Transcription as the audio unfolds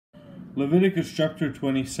Leviticus chapter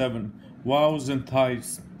 27. Vows and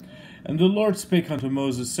tithes. And the Lord spake unto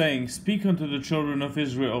Moses, saying, Speak unto the children of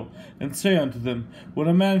Israel, and say unto them, When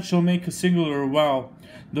a man shall make a singular vow,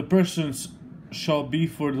 the persons shall be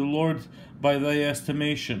for the Lord by thy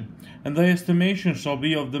estimation. And thy estimation shall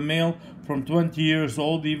be of the male from 20 years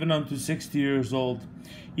old even unto 60 years old.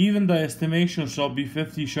 Even thy estimation shall be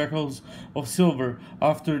 50 shekels of silver,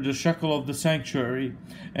 after the shekel of the sanctuary.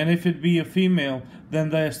 And if it be a female, then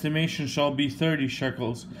thy estimation shall be 30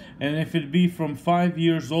 shekels. And if it be from 5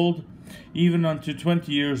 years old, even unto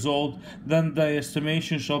 20 years old, then thy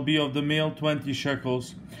estimation shall be of the male 20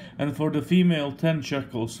 shekels, and for the female 10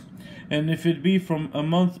 shekels. And if it be from a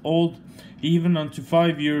month old, even unto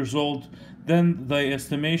 5 years old, then thy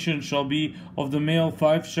estimation shall be of the male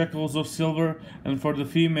 5 shekels of silver, and for the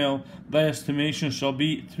female thy estimation shall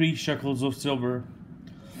be 3 shekels of silver.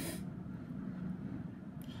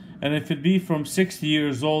 And if it be from 60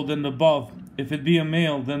 years old and above, if it be a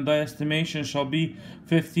male, then thy estimation shall be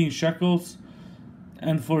 15 shekels,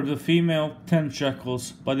 and for the female 10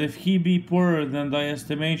 shekels. But if he be poorer than thy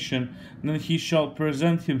estimation, then he shall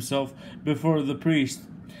present himself before the priest,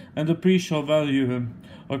 and the priest shall value him.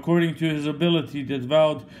 According to his ability that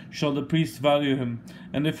vowed shall the priest value him.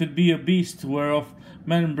 And if it be a beast whereof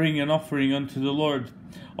men bring an offering unto the Lord,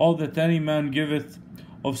 all that any man giveth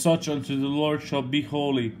of such unto the Lord shall be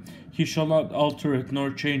holy. He shall not alter it nor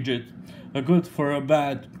change it, a good for a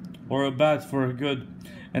bad, or a bad for a good.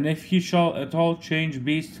 And if he shall at all change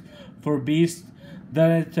beast for beast,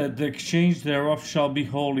 then it at the exchange thereof shall be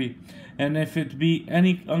holy. And if it be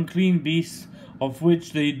any unclean beast, of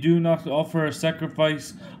which they do not offer a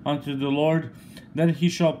sacrifice unto the Lord, then he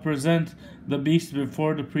shall present the beast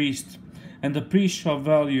before the priest, and the priest shall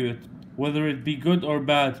value it, whether it be good or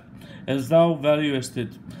bad, as thou valuest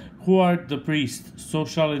it. Who art the priest, so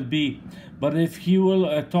shall it be. But if he will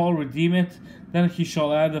at all redeem it, then he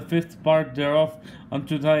shall add a 5th part thereof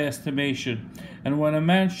unto thy estimation. And when a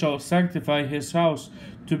man shall sanctify his house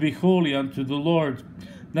to be holy unto the Lord,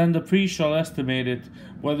 then the priest shall estimate it,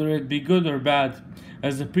 whether it be good or bad.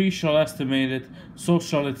 As the priest shall estimate it, so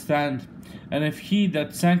shall it stand. And if he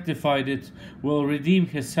that sanctified it will redeem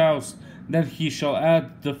his house, then he shall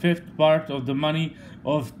add the 5th part of the money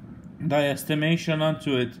of thy estimation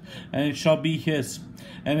unto it, and it shall be his.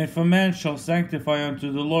 And if a man shall sanctify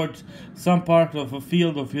unto the Lord some part of a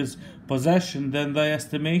field of his possession, then thy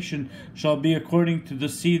estimation shall be according to the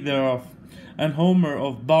seed thereof. An homer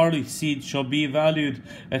of barley seed shall be valued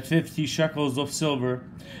at 50 shekels of silver.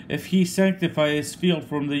 If he sanctify his field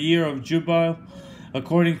from the year of Jubile,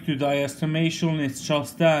 according to thy estimation it shall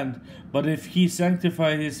stand. But if he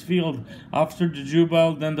sanctify his field after the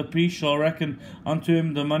Jubile, then the priest shall reckon unto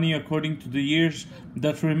him the money according to the years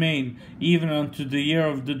that remain, even unto the year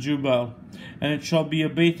of the Jubile, and it shall be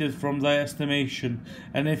abated from thy estimation.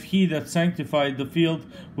 And if he that sanctified the field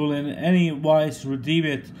will in any wise redeem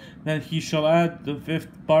it, then he shall add the 5th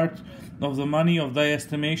part of the money of thy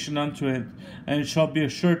estimation unto it, and it shall be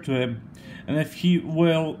assured to him. And if he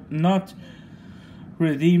will not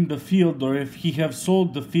redeem the field, or if he have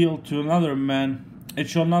sold the field to another man, it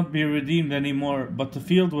shall not be redeemed any more, but the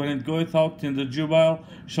field when it goeth out in the Jubile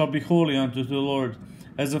shall be holy unto the Lord,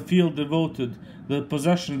 as a field devoted. The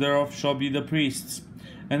possession thereof shall be the priest's.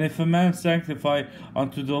 And if a man sanctify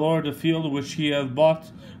unto the Lord a field which he hath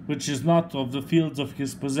bought, which is not of the fields of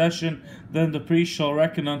his possession, then the priest shall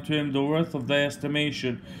reckon unto him the worth of thy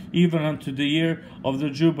estimation, even unto the year of the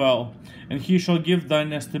Jubile. And he shall give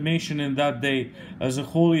thine estimation in that day, as a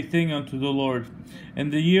holy thing unto the Lord. In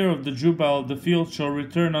the year of the Jubile the field shall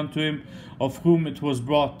return unto him of whom it was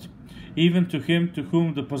bought, even to him to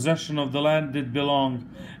whom the possession of the land did belong.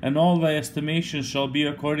 And all thy estimation shall be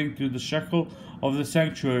according to the shekel of the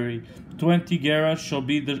sanctuary. 20 gerahs shall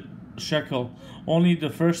be the shekel. Only the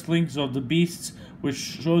firstlings of the beasts which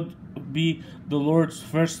should be the Lord's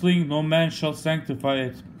firstling, no man shall sanctify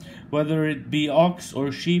it. Whether it be ox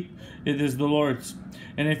or sheep, it is the Lord's.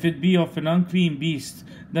 And if it be of an unclean beast,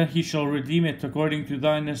 then he shall redeem it according to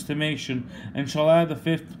thine estimation, and shall add a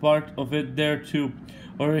 5th part of it thereto.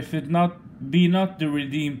 Or if it be not the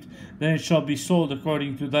redeemed, then it shall be sold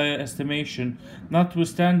according to thy estimation.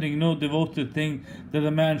 Notwithstanding, no devoted thing that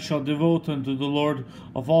a man shall devote unto the Lord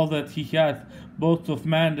of all that he hath, both of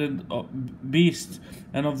man and beast,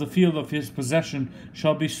 and of the field of his possession,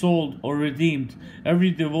 shall be sold or redeemed.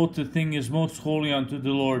 Every devoted thing is most holy unto the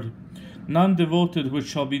Lord. None devoted which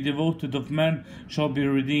shall be devoted of men shall be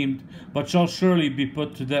redeemed, but shall surely be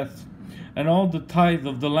put to death. And all the tithe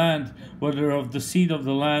of the land, whether of the seed of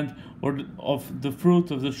the land or of the fruit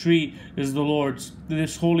of the tree, is the Lord's. It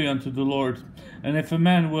is holy unto the Lord. And if a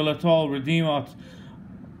man will at all redeem aught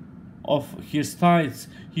of his tithes,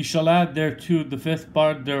 he shall add thereto the fifth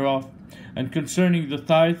part thereof. And concerning the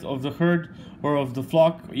tithe of the herd or of the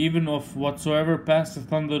flock, even of whatsoever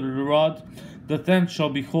passeth under the rod, the tenth shall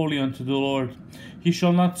be holy unto the Lord. He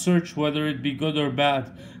shall not search whether it be good or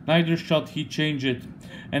bad, neither shall he change it.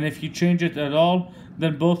 And if he change it at all,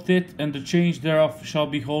 then both it and the change thereof shall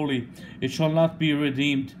be holy. It shall not be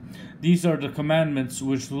redeemed. These are the commandments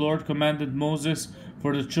which the Lord commanded Moses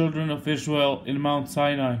for the children of Israel in Mount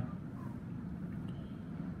Sinai.